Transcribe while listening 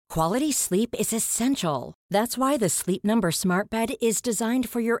Quality sleep is essential. That's why the Sleep Number Smart Bed is designed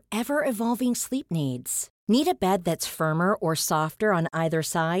for your ever-evolving sleep needs. Need a bed that's firmer or softer on either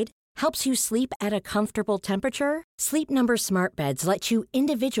side? Helps you sleep at a comfortable temperature? Sleep Number Smart Beds let you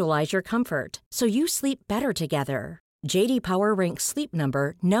individualize your comfort, so you sleep better together. J.D. Power ranks Sleep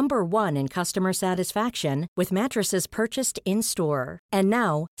Number number 1 in customer satisfaction with mattresses purchased in-store. And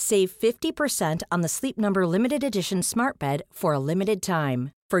now, save 50% on the Sleep Number Limited Edition Smart Bed for a limited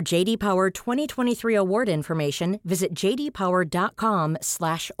time. For J.D. Power 2023 award information, visit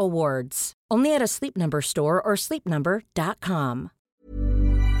jdpower.com/awards. Only at a Sleep Number store or sleepnumber.com.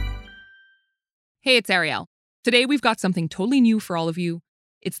 Hey, it's Ariel. Today we've got something totally new for all of you.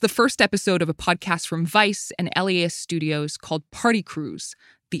 It's the first episode of a podcast from Vice and LAist Studios called Party Cruise: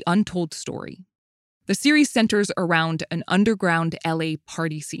 The Untold Story. The series centers around an underground LA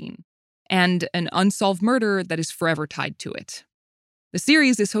party scene and an unsolved murder that is forever tied to it. The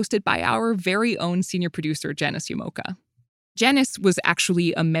series is hosted by our very own senior producer, Janice Yamoka. Janice was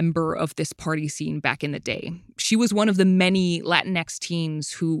actually a member of this party scene back in the day. She was one of the many Latinx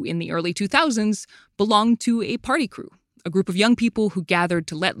teens who, in the early 2000s, belonged to a party crew, a group of young people who gathered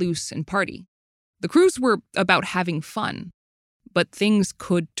to let loose and party. The crews were about having fun, but things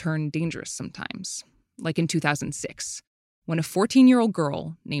could turn dangerous sometimes, like in 2006, when a 14-year-old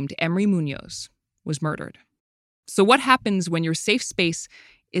girl named Emery Munoz was murdered. So what happens when your safe space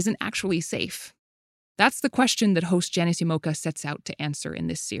isn't actually safe? That's the question that host Janice Yamoka sets out to answer in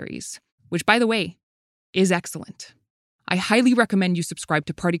this series, which, by the way, is excellent. I highly recommend you subscribe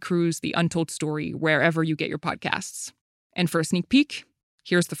to Party Cruise: The Untold Story wherever you get your podcasts. And for a sneak peek,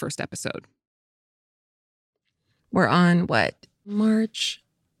 here's the first episode. We're on what? March,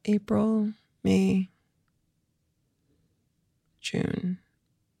 April, May, June.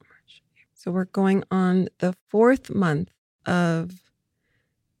 So we're going on the 4th month of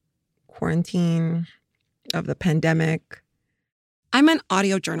quarantine, of the pandemic. I'm an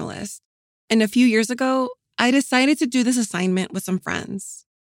audio journalist, and a few years ago, I decided to do this assignment with some friends.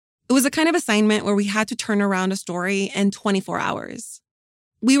 It was a kind of assignment where we had to turn around a story in 24 hours.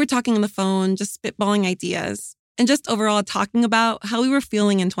 We were talking on the phone, just spitballing ideas, and just overall talking about how we were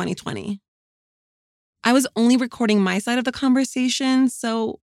feeling in 2020. I was only recording my side of the conversation,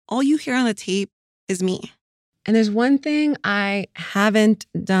 so all you hear on the tape is me. And there's one thing I haven't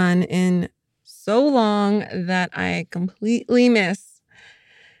done in so long that I completely miss,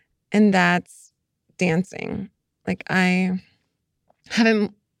 and that's dancing. Like, I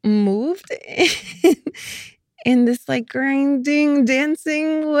haven't moved in this like grinding,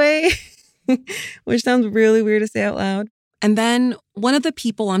 dancing way, which sounds really weird to say out loud. And then one of the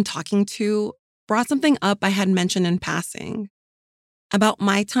people I'm talking to brought something up I had mentioned in passing about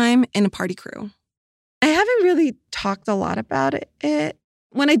my time in a party crew. I haven't really talked a lot about it.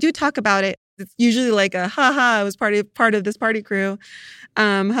 When I do talk about it, it's usually like a haha, I was part of this party crew.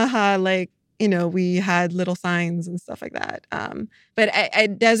 Haha, like, you know, we had little signs and stuff like that. But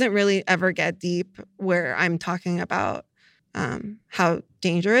it doesn't really ever get deep where I'm talking about how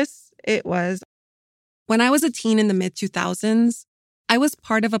dangerous it was. When I was a teen in the mid-2000s, I was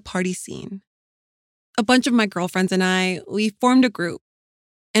part of a party scene. A bunch of my girlfriends and I, we formed a group,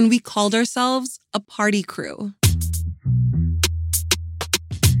 and we called ourselves a party crew.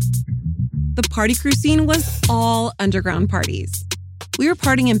 The party crew scene was all underground parties. We were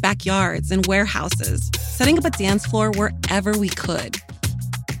partying in backyards and warehouses, setting up a dance floor wherever we could.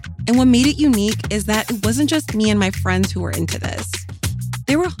 And what made it unique is that it wasn't just me and my friends who were into this.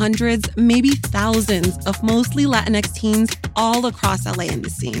 There were hundreds, maybe thousands of mostly Latinx teens all across LA in the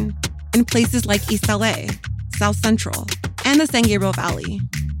scene, in places like East LA, South Central, and the San Gabriel Valley,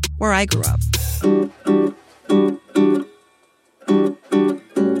 where I grew up.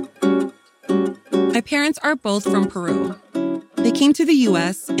 My parents are both from Peru. They came to the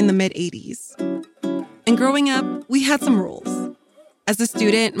U.S. in the mid-'80s. And growing up, we had some rules. As a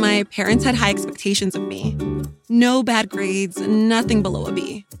student, my parents had high expectations of me. No bad grades, nothing below a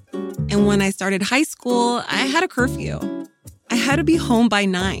B. And when I started high school, I had a curfew. I had to be home by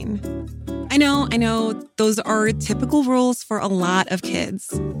 9. I know, those are typical rules for a lot of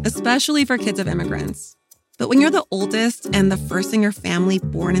kids, especially for kids of immigrants. But when you're the oldest and the first in your family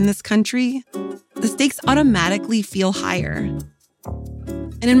born in this country, the stakes automatically feel higher.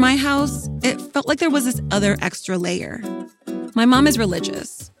 And in my house, it felt like there was this other extra layer. My mom is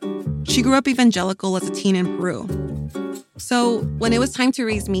religious. She grew up evangelical as a teen in Peru. So when it was time to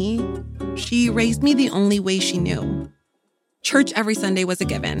raise me, she raised me the only way she knew. Church every Sunday was a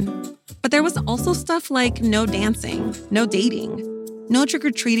given. But there was also stuff like no dancing, no dating, no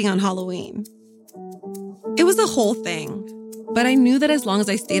trick-or-treating on Halloween. It was a whole thing. But I knew that as long as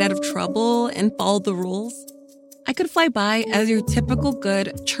I stayed out of trouble and followed the rules, I could fly by as your typical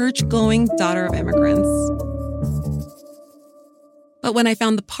good church-going daughter of immigrants. But when I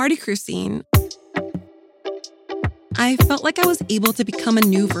found the party crew scene, I felt like I was able to become a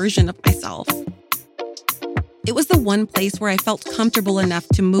new version of myself. It was the one place where I felt comfortable enough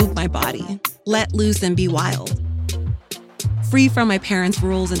to move my body, let loose and be wild. Free from my parents'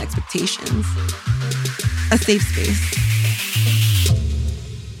 rules and expectations. A safe space.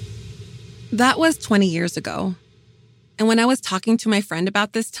 That was 20 years ago. And when I was talking to my friend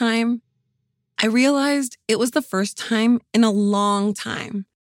about this time, I realized it was the first time in a long time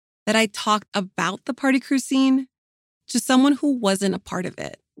that I talked about the party crew scene to someone who wasn't a part of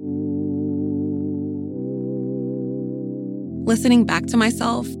it. Listening back to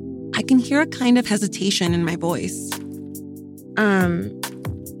myself, I can hear a kind of hesitation in my voice.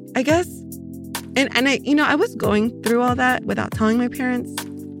 I guess, and I was going through all that without telling my parents.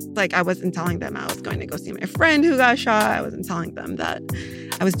 Like, I wasn't telling them I was going to go see my friend who got shot. I wasn't telling them that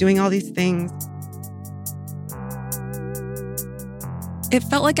I was doing all these things. It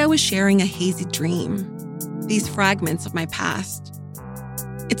felt like I was sharing a hazy dream, these fragments of my past.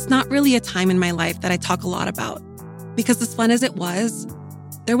 It's not really a time in my life that I talk a lot about, because as fun as it was,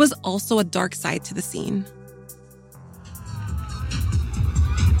 there was also a dark side to the scene.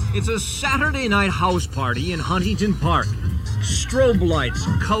 It's a Saturday night house party in Huntington Park. Strobe lights,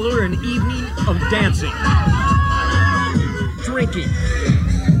 color, an evening of dancing, drinking,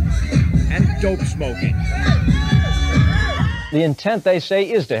 and dope smoking. The intent, they say,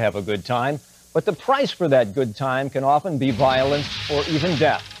 is to have a good time, but the price for that good time can often be violence or even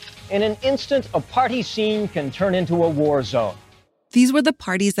death. In an instant, a party scene can turn into a war zone. These were the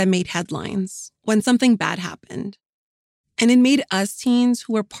parties that made headlines when something bad happened. And it made us teens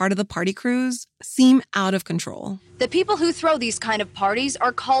who were part of the party crews seem out of control. The people who throw these kind of parties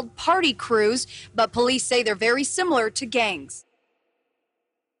are called party crews, but police say they're very similar to gangs.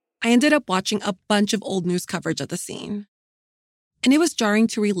 I ended up watching a bunch of old news coverage of the scene. And it was jarring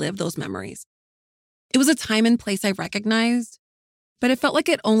to relive those memories. It was a time and place I recognized, but it felt like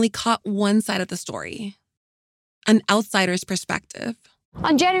it only caught one side of the story, an outsider's perspective.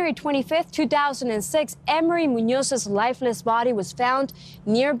 On January 25th, 2006, Emery Muñoz's lifeless body was found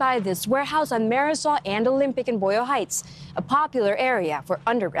nearby this warehouse on Marisol and Olympic in Boyle Heights, a popular area for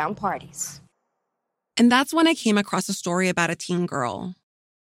underground parties. And that's when I came across a story about a teen girl.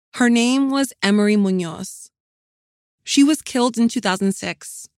 Her name was Emery Muñoz. She was killed in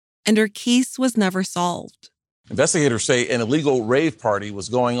 2006, and her case was never solved. Investigators say an illegal rave party was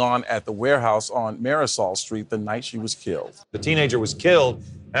going on at the warehouse on Marisol Street the night she was killed. The teenager was killed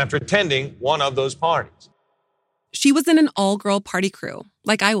after attending one of those parties. She was in an all-girl party crew,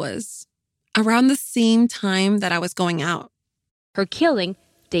 like I was, around the same time that I was going out. Her killing,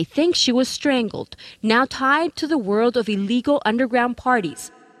 they think she was strangled, now tied to the world of illegal underground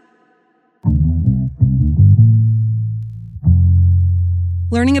parties.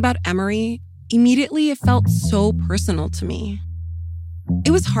 Learning about Emery, immediately it felt so personal to me.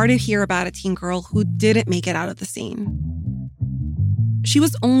 It was hard to hear about a teen girl who didn't make it out of the scene. She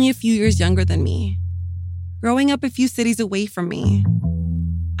was only a few years younger than me, growing up a few cities away from me.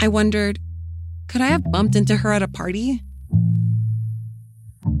 I wondered, could I have bumped into her at a party?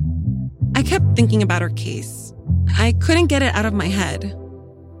 I kept thinking about her case. I couldn't get it out of my head.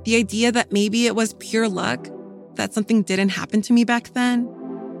 The idea that maybe it was pure luck, that something didn't happen to me back then.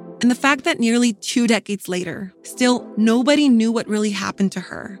 And the fact that nearly 2 decades later, still nobody knew what really happened to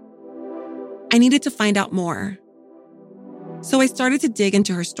her. I needed to find out more. So I started to dig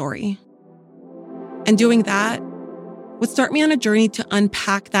into her story. And doing that would start me on a journey to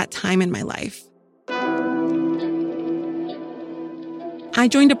unpack that time in my life. I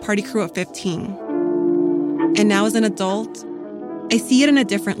joined a party crew at 15. And now as an adult, I see it in a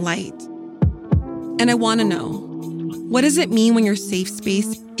different light. And I want to know, what does it mean when your safe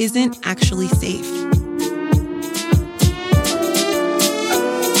space isn't actually safe?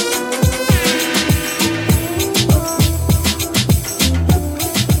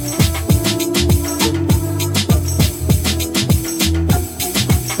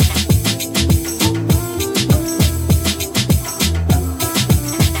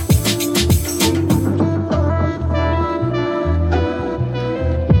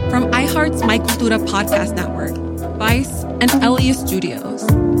 From iHeart's My Cultura podcast network, Vice, and LA Studios.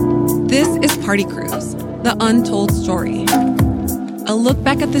 This is Party Crews, the Untold Story. A look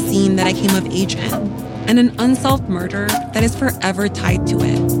back at the scene that I came of age in, and an unsolved murder that is forever tied to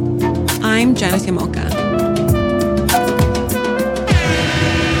it. I'm Janice Yamoka.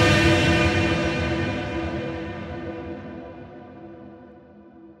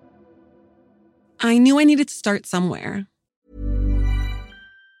 I knew I needed to start somewhere.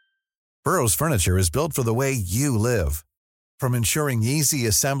 Burrow's furniture is built for the way you live. From ensuring easy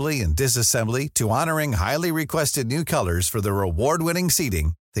assembly and disassembly to honoring highly requested new colors for their award-winning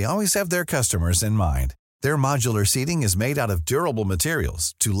seating, they always have their customers in mind. Their modular seating is made out of durable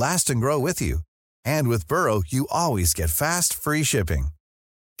materials to last and grow with you. And with Burrow, you always get fast, free shipping.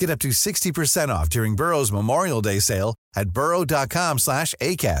 Get up to 60% off during Burrow's Memorial Day sale at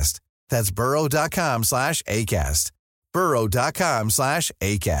burrow.com/ACAST. That's burrow.com/ACAST.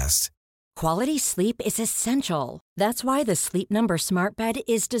 burrow.com/ACAST. Quality sleep is essential. That's why the Sleep Number Smart Bed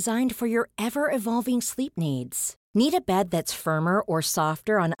is designed for your ever-evolving sleep needs. Need a bed that's firmer or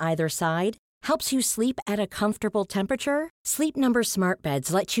softer on either side? Helps you sleep at a comfortable temperature? Sleep Number Smart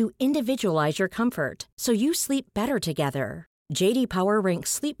Beds let you individualize your comfort so you sleep better together. J.D. Power ranks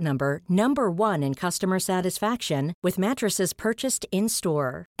Sleep Number #1 in customer satisfaction with mattresses purchased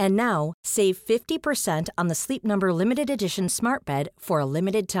in-store. And now, save 50% on the Sleep Number Limited Edition Smart Bed for a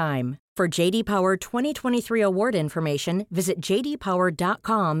limited time. For J.D. Power 2023 award information, visit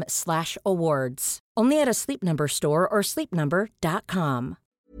jdpower.com/awards. Only at a Sleep Number store or sleepnumber.com.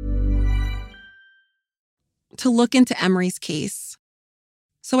 To look into Emery's case.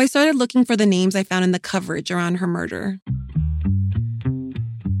 So I started looking for the names I found in the coverage around her murder.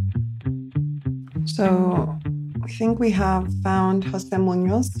 So I think we have found Jose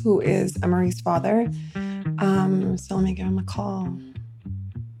Munoz, who is Emery's father. So let me give him a call.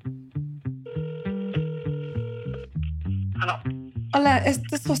 Hello. Hola,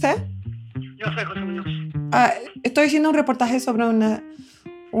 ¿este es José? Yo soy José Muñoz. Estoy haciendo un reportaje sobre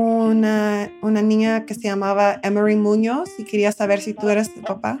una niña que se llamaba Emery Munoz y quería saber si tú eres su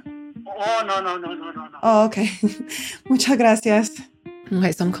papá. Oh, no. Oh, okay. Muchas gracias.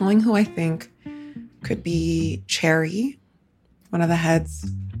 Okay, so I'm calling who I think could be Cherry, one of the heads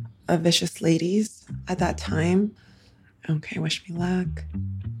of Vicious Ladies at that time. Okay, wish me luck.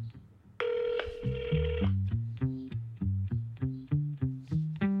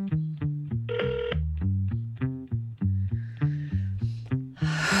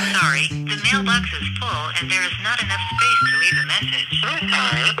 Sorry, the mailbox is full and there is not enough space to leave a message. We're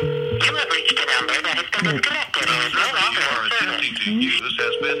sorry. You have reached a number that has been disconnected and is no longer in service. Attempting to use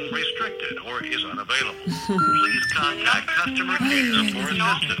has been restricted or is unavailable. Please contact customer care for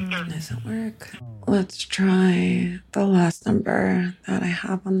assistance. Doesn't work. Let's try the last number that I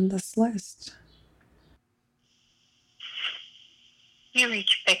have on this list. You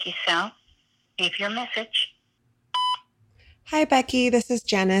reached Becky South. Leave your message. Hi, Becky. This is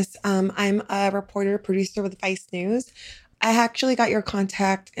Janice. I'm a reporter, producer with Vice News. I actually got your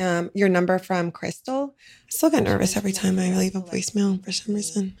your number from Crystal. I still get nervous every time I leave a voicemail for some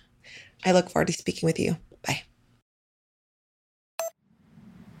reason. I look forward to speaking with you. Bye.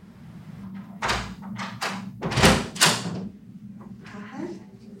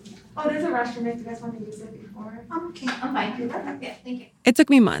 Oh, there's a restroom if you guys want to use it before. Okay, I'm fine. You're perfect. Yeah, thank you. It took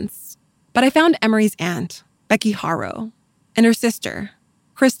me months, but I found Emery's aunt, Becky Haro, and her sister,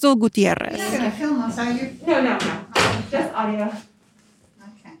 Crystal Gutierrez. You're going to film us, are you? No. Just audio.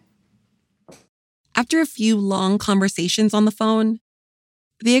 Okay. After a few long conversations on the phone,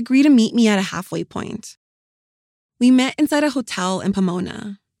 they agreed to meet me at a halfway point. We met inside a hotel in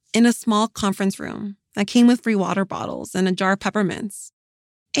Pomona, in a small conference room that came with free water bottles and a jar of peppermints.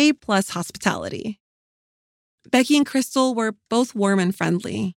 A+ hospitality. Becky and Crystal were both warm and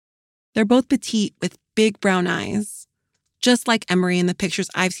friendly. They're both petite with big brown eyes, just like Emery in the pictures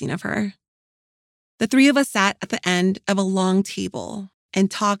I've seen of her. The three of us sat at the end of a long table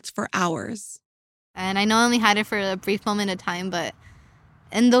and talked for hours. And I know I only had her for a brief moment of time, but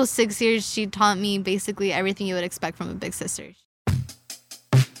in those 6 years, she taught me basically everything you would expect from a big sister.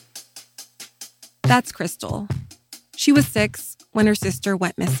 That's Crystal. She was 6 when her sister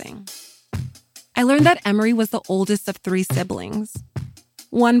went missing. I learned that Emery was the oldest of 3 siblings,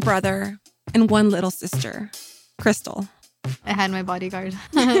 1 brother and 1 little sister, Crystal. I had my bodyguard.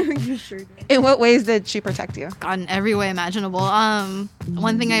 You sure did. In what ways did she protect you? God, in every way imaginable.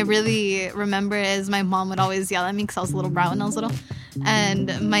 One thing I really remember is my mom would always yell at me because I was a little brat when I was little.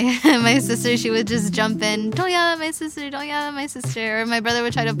 And my sister, she would just jump in, don't yell at my sister, don't yell at my sister. Or my brother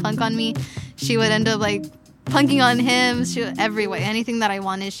would try to punk on me. She would end up like punking on him. Every way. Anything that I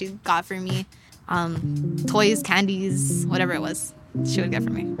wanted, she got for me. Toys, candies, whatever it was, she would get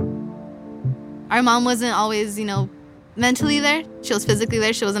for me. Our mom wasn't always, mentally there. She was physically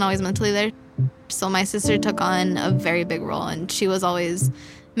there. She wasn't always mentally there. So my sister took on a very big role, and she was always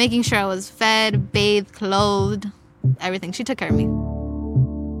making sure I was fed, bathed, clothed, everything. She took care of me.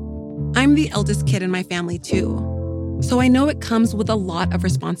 I'm the eldest kid in my family too, so I know it comes with a lot of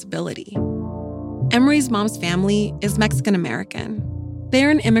responsibility. Emery's mom's family is Mexican-American. They're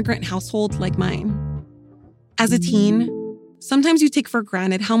an immigrant household like mine. As a teen, sometimes you take for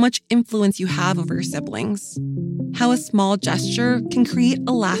granted how much influence you have over your siblings, how a small gesture can create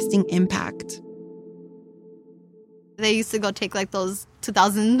a lasting impact. They used to go take like those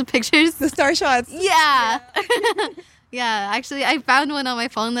 2000 pictures. The star shots. Yeah. Yeah, actually, I found one on my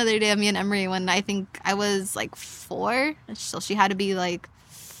phone the other day of me and Emery when I think I was like 4. So she had to be like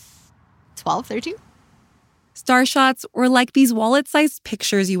 12, 13. Star shots were like these wallet-sized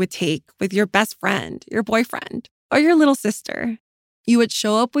pictures you would take with your best friend, your boyfriend, or your little sister. You would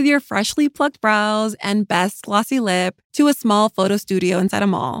show up with your freshly plucked brows and best glossy lip to a small photo studio inside a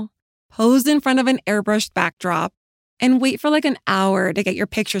mall, pose in front of an airbrushed backdrop, and wait for like an hour to get your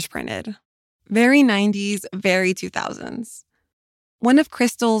pictures printed. Very 90s, very 2000s. One of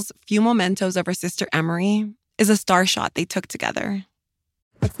Crystal's few mementos of her sister Emery is a star shot they took together.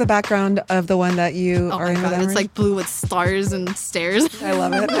 What's the background of the one that you are in with Emery? It's like blue with stars and stairs. I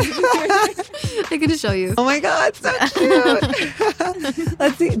love it. I can just show you. Oh my God, so cute.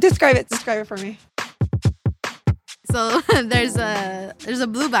 Let's see. Describe it for me. So there's a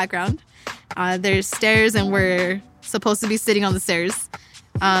blue background. There's stairs, and we're supposed to be sitting on the stairs.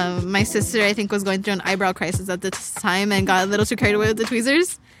 My sister, I think, was going through an eyebrow crisis at this time and got a little too carried away with the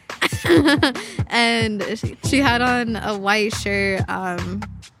tweezers. And she had on a white shirt,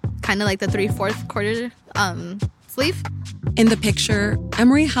 kind of like the 3/4 quarter sleeve. In the picture,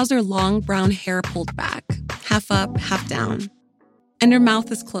 Emery has her long brown hair pulled back, half up, half down. And her mouth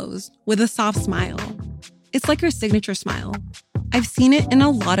is closed with a soft smile. It's like her signature smile. I've seen it in a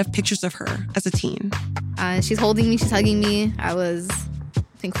lot of pictures of her as a teen. She's holding me, she's hugging me. I was, I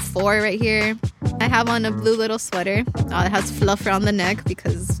think, 4 right here. I have on a blue little sweater. It has fluff around the neck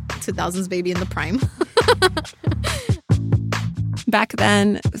because 2000s baby in the prime. Back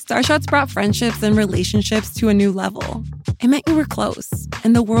then, star shots brought friendships and relationships to a new level. It meant you were close,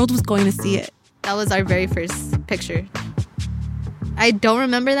 and the world was going to see it. That was our very first picture. I don't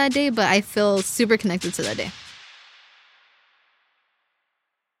remember that day, but I feel super connected to that day.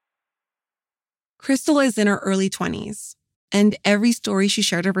 Crystal is in her early 20s, and every story she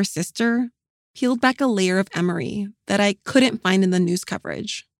shared of her sister peeled back a layer of Emery that I couldn't find in the news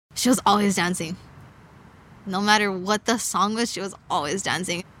coverage. She was always dancing. No matter what the song was, she was always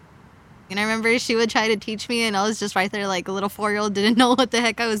dancing. And I remember she would try to teach me, and I was just right there like a little 4-year-old, didn't know what the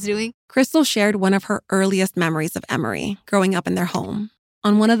heck I was doing. Crystal shared one of her earliest memories of Emery growing up in their home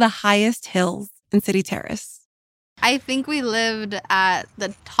on one of the highest hills in City Terrace. I think we lived at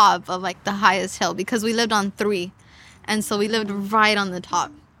the top of like the highest hill because we lived on 3. And so we lived right on the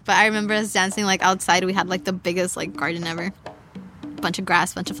top. But I remember us dancing like outside. We had like the biggest like garden ever. Bunch of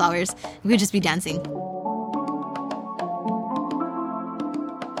grass, bunch of flowers. We would just be dancing.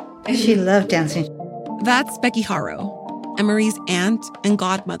 She loved dancing. That's Becky Haro, Emery's aunt and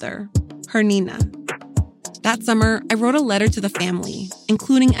godmother, her Nina. That summer, I wrote a letter to the family,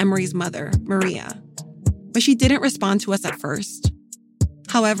 including Emery's mother, Maria. But she didn't respond to us at first.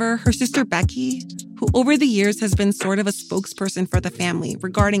 However, her sister Becky, who over the years has been sort of a spokesperson for the family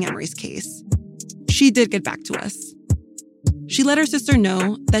regarding Emery's case, she did get back to us. She let her sister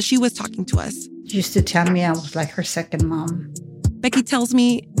know that she was talking to us. She used to tell me I was like her second mom. Becky tells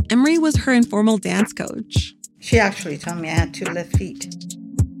me Emery was her informal dance coach. She actually told me I had 2 left feet.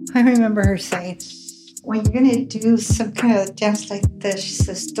 I remember her saying, when you're going to do some kind of dance like this, she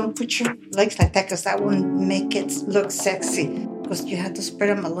says, don't put your legs like that because that won't make it look sexy. Because you have to spread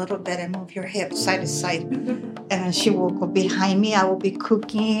them a little bit and move your hips side to side. And then she will go behind me. I will be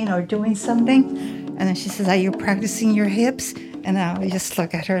cooking or doing something. And then she says, are you practicing your hips? And I would just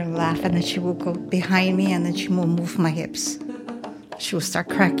look at her and laugh. And then she will go behind me and then she will move my hips. She will start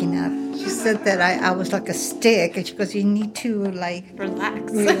cracking up. She said that I was like a stick. And she goes, you need to like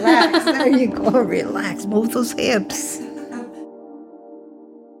relax. Relax. There you go. Relax. Move those hips.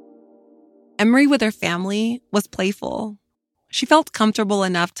 Emery with her family was playful. She felt comfortable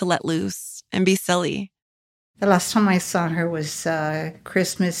enough to let loose and be silly. The last time I saw her was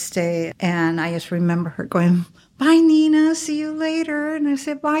Christmas Day. And I just remember her going, bye, Nina. See you later. And I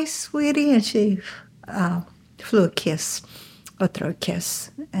said, bye, sweetie. And she flew a kiss. A throat kiss,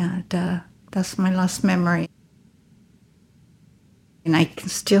 and that's my last memory. And I can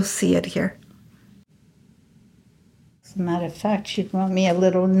still see it here. As a matter of fact, she wrote me a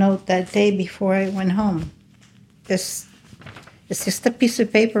little note that day before I went home. It's just a piece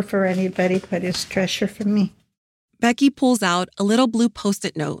of paper for anybody, but it's treasure for me. Becky pulls out a little blue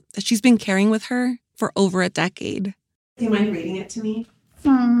Post-it note that she's been carrying with her for over a decade. Do you mind reading it to me?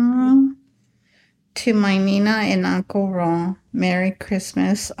 To my Nina and Uncle Ron, Merry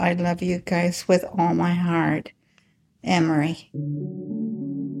Christmas. I love you guys with all my heart. Emery.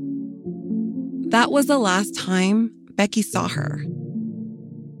 That was the last time Becky saw her.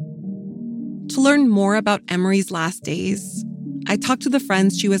 To learn more about Emery's last days, I talked to the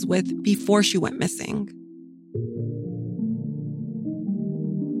friends she was with before she went missing.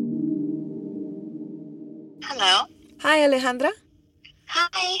 Hello. Hi, Alejandra.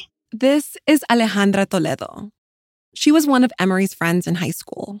 Hi. This is Alejandra Toledo. She was one of Emery's friends in high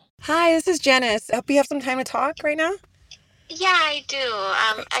school. Hi, this is Janice. I hope you have some time to talk right now. Yeah, I do.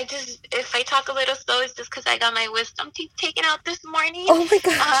 If I talk a little slow, it's just because I got my wisdom teeth taken out this morning. Oh my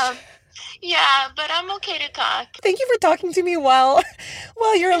gosh. Yeah, but I'm okay to talk. Thank you for talking to me while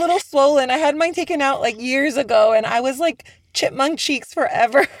you're a little swollen. I had mine taken out like years ago, and I was like chipmunk cheeks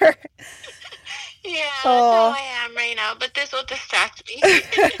forever. Yeah, that's how I am right now, but this will distract me.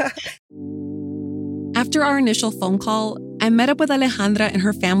 After our initial phone call, I met up with Alejandra in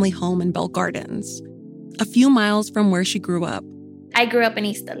her family home in Bell Gardens, a few miles from where she grew up. I grew up in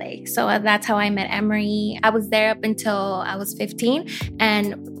East LA, so that's how I met Emery. I was there up until I was 15,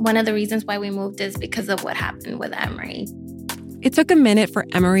 and one of the reasons why we moved is because of what happened with Emery. It took a minute for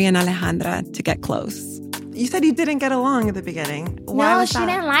Emery and Alejandra to get close. You said you didn't get along at the beginning. Why was that? She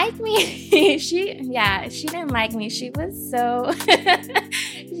didn't like me. She didn't like me. She was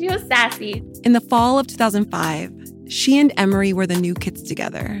she was sassy. In the fall of 2005, she and Emery were the new kids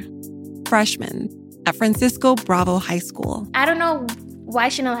together, freshmen at Francisco Bravo High School. I don't know why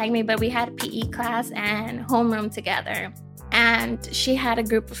she didn't like me, but we had PE class and homeroom together. And she had a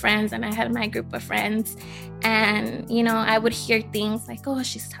group of friends and I had my group of friends. And, I would hear things like, oh,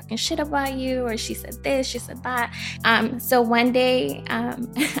 she's talking shit about you, or she said this, she said that. So one day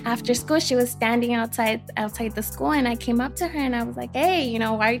after school, she was standing outside the school, and I came up to her and I was like, hey,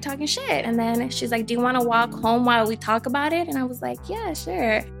 why are you talking shit? And then she's like, do you want to walk home while we talk about it? And I was like, yeah,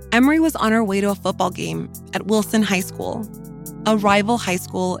 sure. Emery was on her way to a football game at Wilson High School, a rival high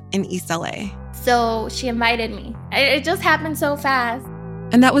school in East LA. So she invited me. It just happened so fast.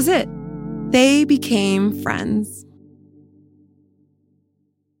 And that was it. They became friends.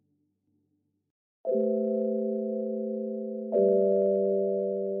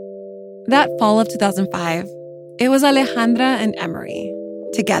 That fall of 2005, it was Alejandra and Emery,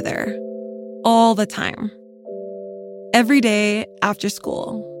 together, all the time. Every day after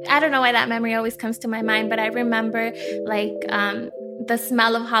school. I don't know why that memory always comes to my mind, but I remember the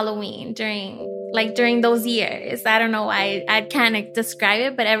smell of Halloween during those years. I don't know why I can't describe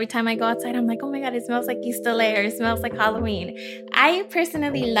it, but every time I go outside, I'm like, oh my God, it smells like East LA, or it smells like Halloween. I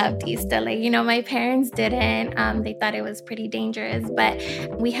personally loved East LA. My parents didn't. They thought it was pretty dangerous, but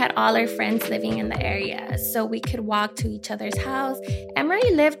we had all our friends living in the area, so we could walk to each other's house.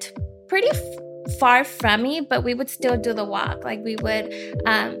 Emery lived pretty far from me, but we would still do the walk. We would,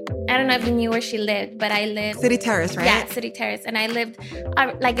 I don't know if you knew where she lived, but I lived... City Terrace, right? Yeah, City Terrace. And I lived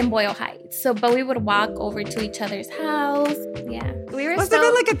in Boyle Heights. But we would walk over to each other's house. Yeah. We were Must have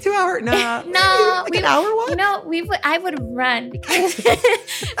been like a 2-hour... No. No. An hour walk? I would run because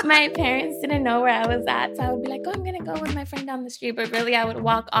my parents didn't know where I was at. So I would be like, oh, I'm going to go with my friend down the street. But really, I would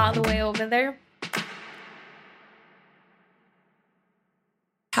walk all the way over there.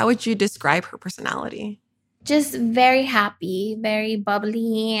 How would you describe her personality? Just very happy, very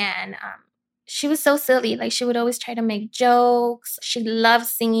bubbly, and she was so silly. She would always try to make jokes. She loved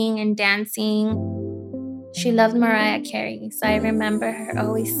singing and dancing. She loved Mariah Carey, so I remember her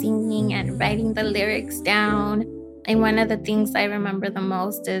always singing and writing the lyrics down. And one of the things I remember the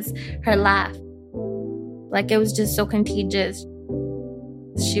most is her laugh. It was just so contagious.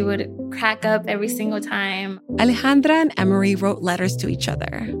 She would crack up every single time. Alejandra and Emery wrote letters to each other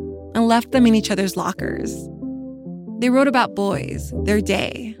and left them in each other's lockers. They wrote about boys, their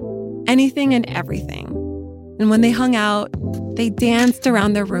day, anything and everything. And when they hung out, they danced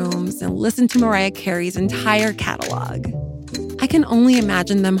around their rooms and listened to Mariah Carey's entire catalog. I can only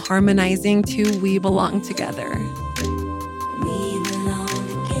imagine them harmonizing to We Belong Together.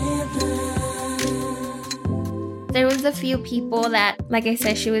 There was a few people that, like I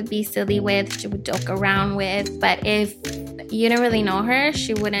said, she would be silly with, she would joke around with, but if you didn't really know her,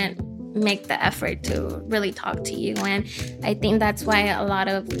 she wouldn't make the effort to really talk to you. And I think that's why a lot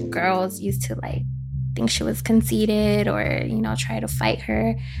of girls used to think she was conceited or, try to fight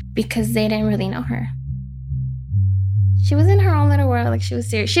her because they didn't really know her. She was in her own little world, she was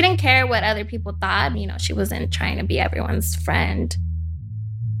serious. She didn't care what other people thought, she wasn't trying to be everyone's friend.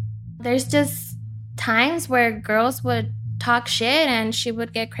 There's just times where girls would talk shit and she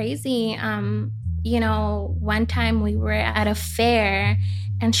would get crazy. One time we were at a fair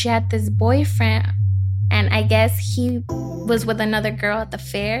and she had this boyfriend And I guess he was with another girl at the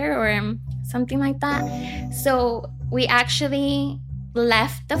fair or something like that. So we actually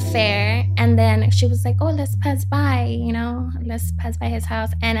left the fair, and then she was like, oh, let's pass by, let's pass by his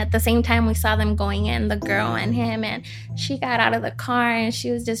house. And at the same time, we saw them going in, the girl and him, and she got out of the car and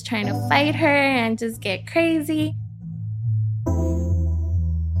she was just trying to fight her and just get crazy.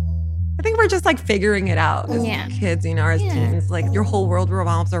 I think we're just like figuring it out as kids, or as teens. Like your whole world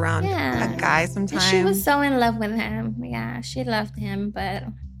revolves around a guy sometimes. She was so in love with him. Yeah, she loved him, but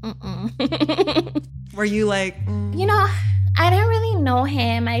Were you like... I didn't really know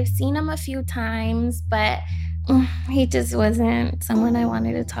him. I've seen him a few times, but he just wasn't someone I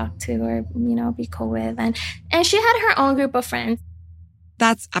wanted to talk to or, be cool with. And she had her own group of friends.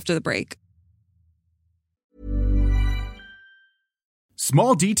 That's after the break.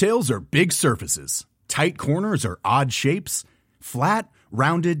 Small details are big surfaces. Tight corners are odd shapes. Flat,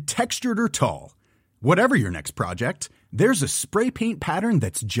 rounded, textured, or tall. Whatever your next project, there's a spray paint pattern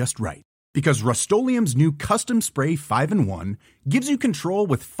that's just right. Because Rust-Oleum's new Custom Spray 5-in-1 gives you control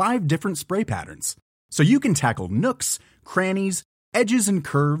with 5 different spray patterns. So you can tackle nooks, crannies, edges, and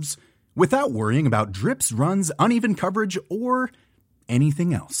curves without worrying about drips, runs, uneven coverage, or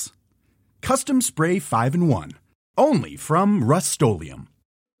anything else. Custom Spray 5-in-1. Only from Rust-Oleum.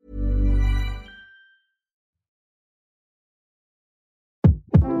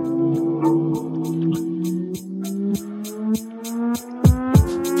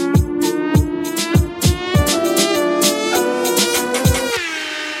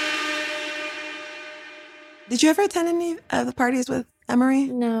 Did you ever attend any of the parties with Emery?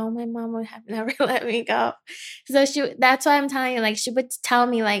 No, my mom would have never let me go. So that's why I'm telling you, she would tell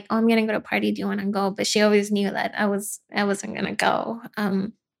me oh, I'm going to go to a party. Do you want to go? But she always knew that I wasn't going to go.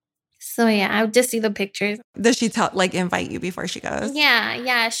 So yeah, I would just see the pictures. Does she invite you before she goes?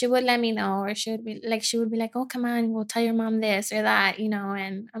 Yeah. She would let me know, or she would be like, oh, come on, we'll tell your mom this or that,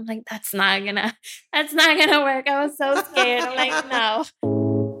 and I'm like, that's not gonna work. I was so scared. I'm like, no.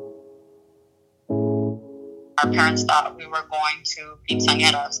 Our parents thought we were going to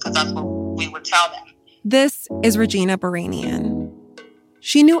quinceañeras because that's what we would tell them. This is Regina Baranian.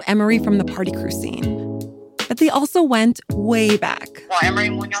 She knew Emery from the party crew scene, but they also went way back. Well,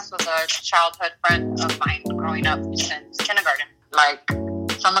 Emery Munoz was a childhood friend of mine growing up since kindergarten.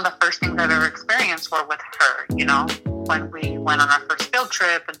 Some of the first things I've ever experienced were with her, when we went on our first field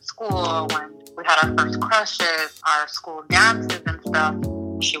trip in school, when we had our first crushes, our school dances and stuff.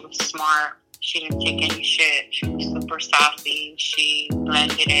 She was smart. She didn't take any shit. She was super sassy. She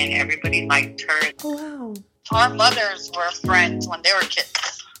blended in. Everybody liked her. Oh, wow. Our mothers were friends when they were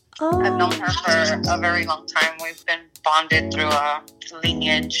kids. Oh. I've known her for a very long time. We've been bonded through a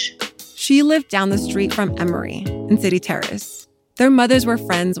lineage. She lived down the street from Emery in City Terrace. Their mothers were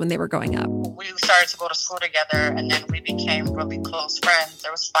friends when they were growing up. We started to go to school together, and then we became really close friends.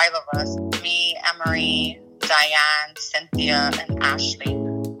 There was 5 of us. Me, Emery, Diane, Cynthia, and Ashley.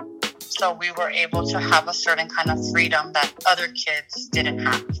 So we were able to have a certain kind of freedom that other kids didn't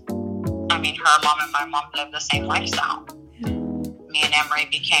have. I mean, her mom and my mom lived the same lifestyle. Me and Emery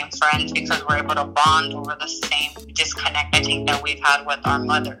became friends because we're able to bond over the same disconnect, I think, that we've had with our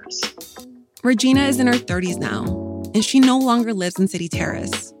mothers. Regina is in her 30s now, and she no longer lives in City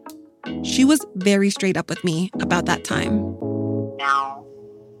Terrace. She was very straight up with me about that time. Now,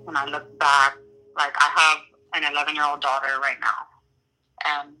 when I look back, I have an 11-year-old daughter right now.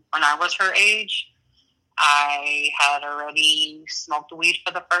 And when I was her age, I had already smoked weed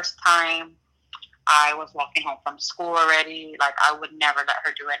for the first time. I was walking home from school already. I would never let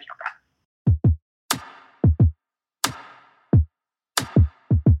her do any of that.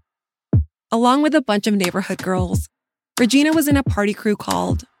 Along with a bunch of neighborhood girls, Regina was in a party crew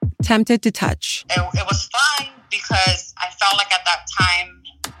called Tempted to Touch. It was fun because I felt like at that time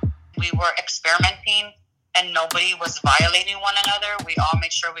we were experimenting and nobody was violating one another. We all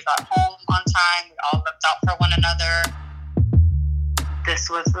made sure we got home on time. We all looked out for one another. This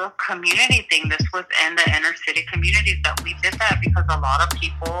was a community thing. This was in the inner city communities that we did that because a lot of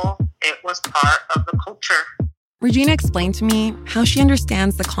people, it was part of the culture. Regina explained to me how she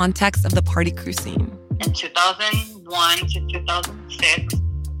understands the context of the party crew scene. In 2001 to 2006,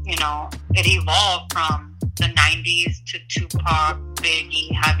 it evolved from the 90s to Tupac,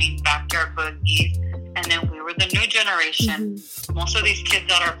 Biggie, having backyard boogies. And then we were the new generation. Mm-hmm. Most of these kids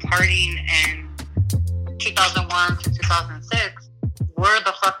that are partying in 2001 to 2006 were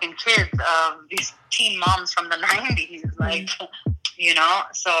the fucking kids of these teen moms from the 90s.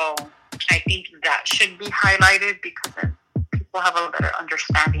 So I think that should be highlighted because people have a better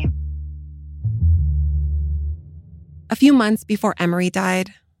understanding. A few months before Emery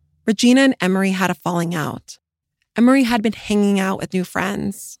died, Regina and Emery had a falling out. Emery had been hanging out with new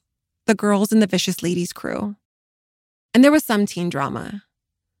friends, the girls in the Vicious Ladies crew. And there was some teen drama.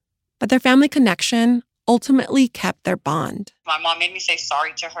 But their family connection ultimately kept their bond. My mom made me say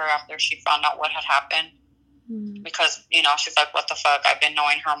sorry to her after she found out what had happened. Because, she's like, what the fuck? I've been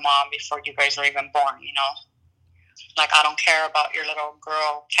knowing her mom before you guys were even born, Like, I don't care about your little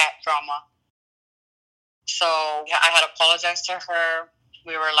girl cat drama. So, yeah, I had apologized to her.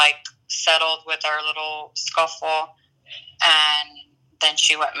 We were, settled with our little scuffle. And then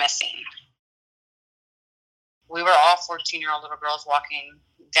she went missing. We were all 14-year-old little girls walking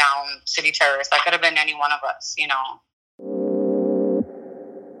down City Terrace. That could have been any one of us,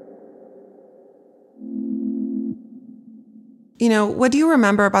 What do you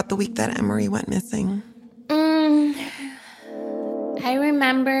remember about the week that Emery went missing? I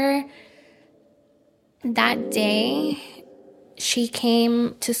remember that day she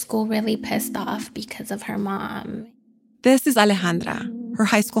came to school really pissed off because of her mom. This is Alejandra, her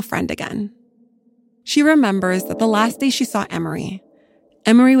high school friend again. She remembers that the last day she saw Emery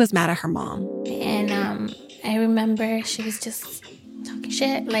was mad at her mom. And I remember she was just talking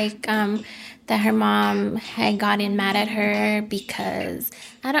shit, that her mom had gotten mad at her because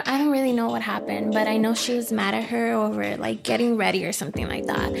I don't really know what happened, but I know she was mad at her over getting ready or something like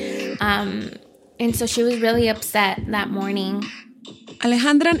that. And so she was really upset that morning.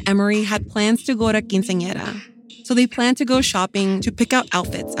 Alejandra and Emery had plans to go to quinceañera, so they planned to go shopping to pick out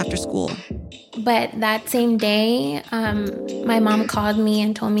outfits after school. But that same day, my mom called me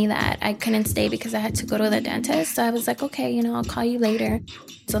and told me that I couldn't stay because I had to go to the dentist. So I was like, okay, I'll call you later.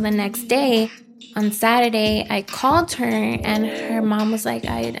 So the next day, on Saturday, I called her and her mom was like,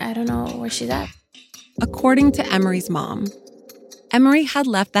 I don't know where she's at. According to Emery's mom, Emery had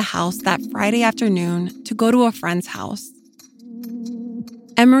left the house that Friday afternoon to go to a friend's house.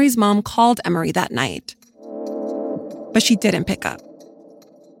 Emery's mom called Emery that night, but she didn't pick up.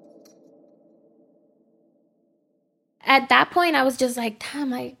 At that point, I was just like,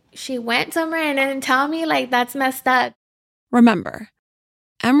 damn, she went somewhere and didn't tell me, that's messed up. Remember,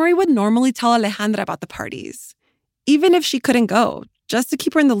 Emery would normally tell Alejandra about the parties, even if she couldn't go, just to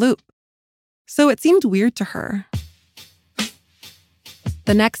keep her in the loop. So it seemed weird to her.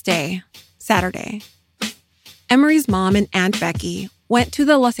 The next day, Saturday, Emery's mom and Aunt Becky went to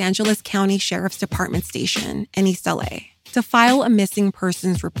the Los Angeles County Sheriff's Department station in East LA to file a missing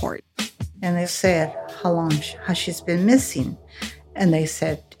persons report. And they said, how long has she been missing? And they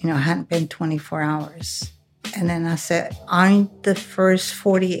said, it hadn't been 24 hours. And then I said, aren't the first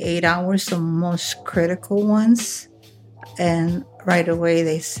 48 hours the most critical ones? And right away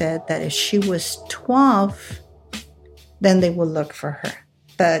they said that if she was 12, then they will look for her.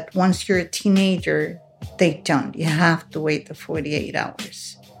 But once you're a teenager, they don't. You have to wait the 48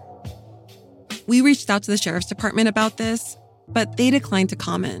 hours. We reached out to the Sheriff's Department about this, but they declined to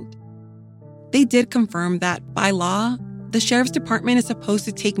comment. They did confirm that, by law, the Sheriff's Department is supposed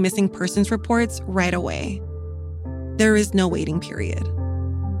to take missing persons reports right away. There is no waiting period.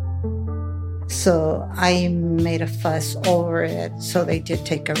 So I made a fuss over it, so they did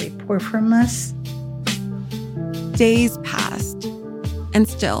take a report from us. Days passed, and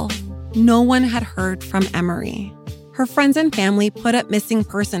still, no one had heard from Emery. Her friends and family put up missing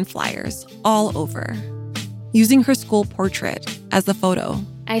person flyers all over, using her school portrait as the photo.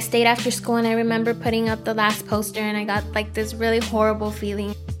 I stayed after school and I remember putting up the last poster and I got this really horrible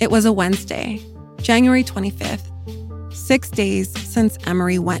feeling. It was a Wednesday, January 25th, 6 days since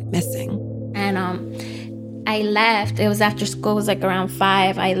Emery went missing. And I left. It was after school. It was around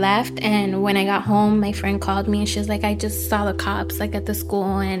 5. I left, and when I got home, my friend called me and she was like, I just saw the cops at the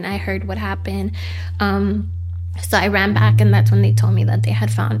school and I heard what happened. So I ran back, and that's when they told me that they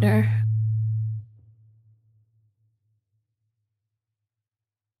had found her.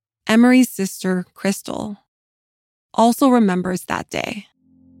 Emery's sister, Crystal, also remembers that day.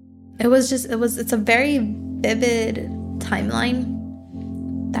 It's a very vivid timeline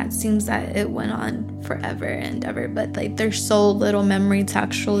that seems that it went on forever and ever, but there's so little memory to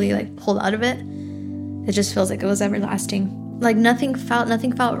actually pull out of it. It just feels like it was everlasting. Nothing felt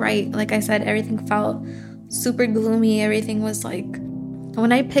right. Like I said, everything felt super gloomy. Everything was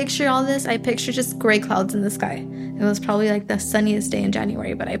when I picture all this, I picture just gray clouds in the sky. It was probably the sunniest day in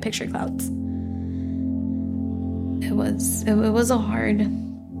January, but I picture clouds. It was a hard,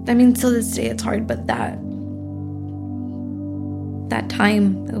 till this day it's hard, but that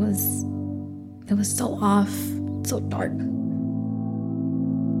time, it was so off, so dark.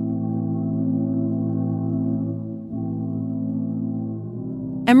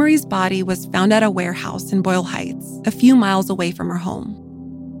 Emery's body was found at a warehouse in Boyle Heights, a few miles away from her home.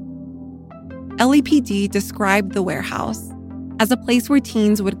 LAPD described the warehouse as a place where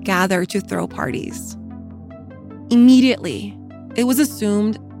teens would gather to throw parties. Immediately, it was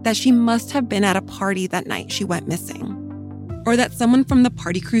assumed that she must have been at a party that night she went missing, or that someone from the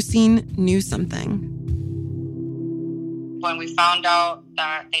party crew scene knew something. When we found out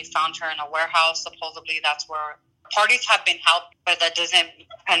that they found her in a warehouse, supposedly that's where parties have been held, but that doesn't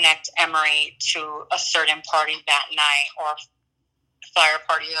connect Emery to a certain party that night or flyer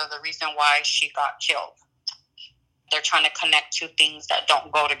party or the reason why she got killed. They're trying to connect two things that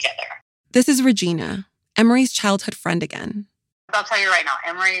don't go together. This is Regina, Emery's childhood friend again. I'll tell you right now,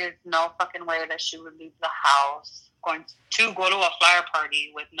 Emery is no fucking way that she would leave the house going to go to a flyer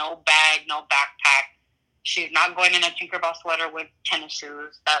party with no bag, no backpack. She's not going in a Tinkerbell sweater with tennis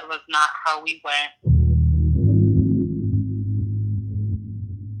shoes. That was not how we went.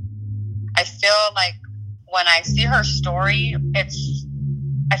 I feel like when I see her story,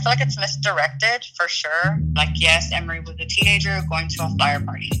 I feel like it's misdirected for sure. Like, yes, Emery was a teenager going to a flyer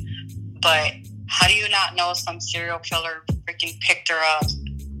party, but how do you not know some serial killer freaking picked her up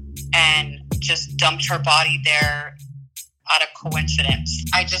and just dumped her body there out of coincidence?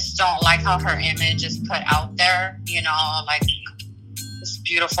 I just don't like how her image is put out there, you know, like this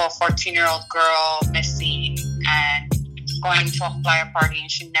beautiful 14-year-old girl missing and going to a flyer party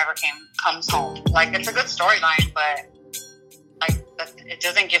and she never comes home. Like, it's a good storyline, but like it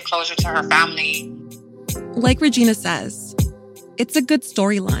doesn't give closure to her family. Like Regina says, it's a good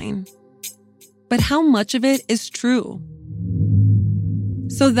storyline. But how much of it is true?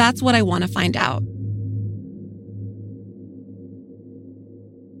 So that's what I want to find out.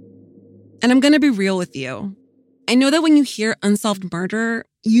 And I'm going to be real with you. I know that when you hear unsolved murder,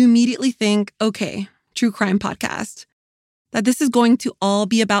 you immediately think, okay, true crime podcast, that this is going to all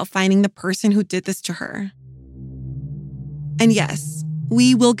be about finding the person who did this to her. And yes,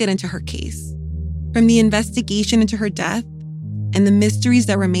 we will get into her case, from the investigation into her death and the mysteries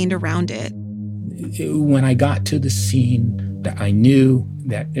that remained around it. When I got to the scene, that I knew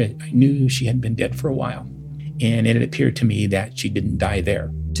she had been dead for a while, and it appeared to me that she didn't die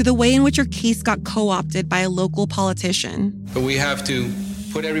there. To the way in which her case got co-opted by a local politician. But we have to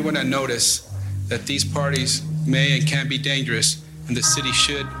put everyone on notice that these parties may and can be dangerous, and the city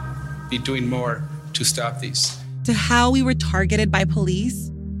should be doing more to stop these. To how we were targeted by police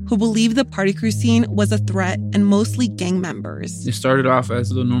who believed the party crew scene was a threat and mostly gang members. It started off as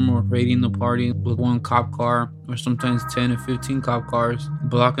the normal raiding the party with one cop car or sometimes 10 or 15 cop cars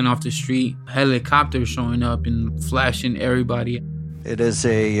blocking off the street, helicopters showing up and flashing everybody. It is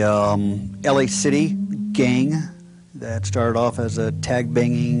a LA City gang that started off as a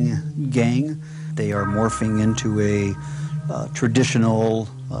tag-banging gang. They are morphing into a traditional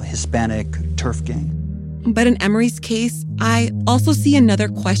Hispanic turf gang. But in Emery's case, I also see another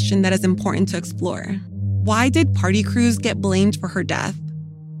question that is important to explore. Why did party crews get blamed for her death?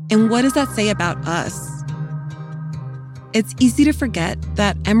 And what does that say about us? It's easy to forget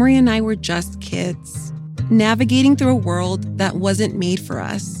that Emery and I were just kids, navigating through a world that wasn't made for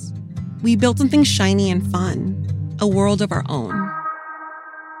us. We built something shiny and fun, a world of our own.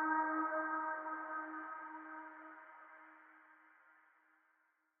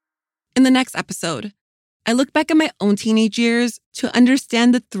 In the next episode, I look back at my own teenage years to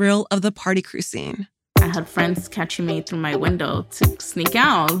understand the thrill of the party crew scene. I had friends catching me through my window to sneak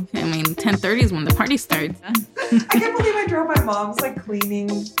out. I mean, 10:30 is when the party starts. I can't believe I drove my mom's cleaning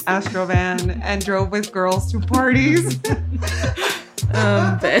Astrovan and drove with girls to parties.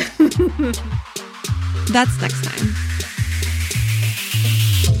 That's next time.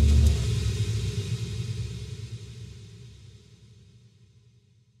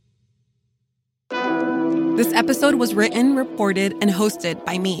 This episode was written, reported, and hosted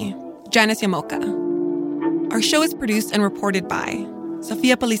by me, Janice Yamoka. Our show is produced and reported by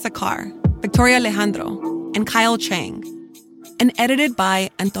Sofia Palisa Carr, Victoria Alejandro, and Kyle Chang, and edited by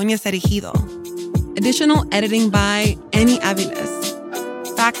Antonia Cerejido. Additional editing by Annie Aviles.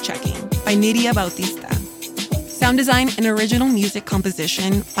 Fact-checking by Nidia Bautista. Sound design and original music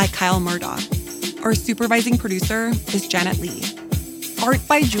composition by Kyle Murdoch. Our supervising producer is Janet Lee. Art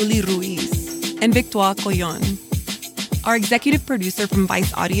by Julie Ruiz and Victoire Coyon. Our executive producer from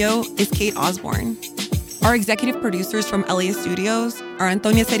Vice Audio is Kate Osborne. Our executive producers from LA Studios are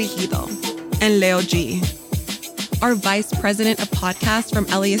Antonia Cerejido and Leo G. Our vice president of podcasts from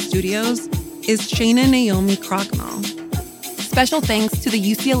LA Studios is Shana Naomi Krochmal. Special thanks to the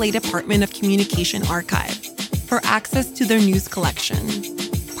UCLA Department of Communication Archive for access to their news collection.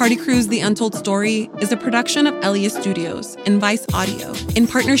 Party Cruise: The Untold Story is a production of LA Studios and Vice Audio in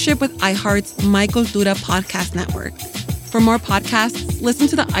partnership with iHeart's My Cultura podcast network. For more podcasts, listen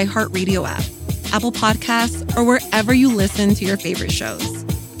to the iHeartRadio app, Apple Podcasts, or wherever you listen to your favorite shows.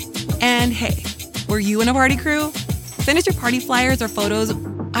 And hey, were you in a party crew? Send us your party flyers or photos.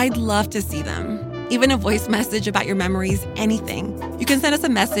 I'd love to see them. Even a voice message about your memories, anything. You can send us a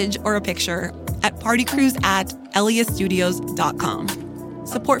message or a picture at partycruise@eliastudios.com.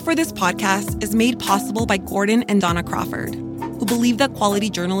 Support for this podcast is made possible by Gordon and Donna Crawford, who believe that quality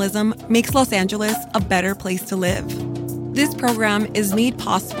journalism makes Los Angeles a better place to live. This program is made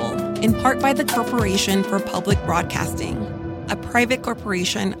possible in part by the Corporation for Public Broadcasting, a private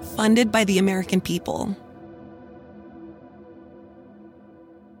corporation funded by the American people.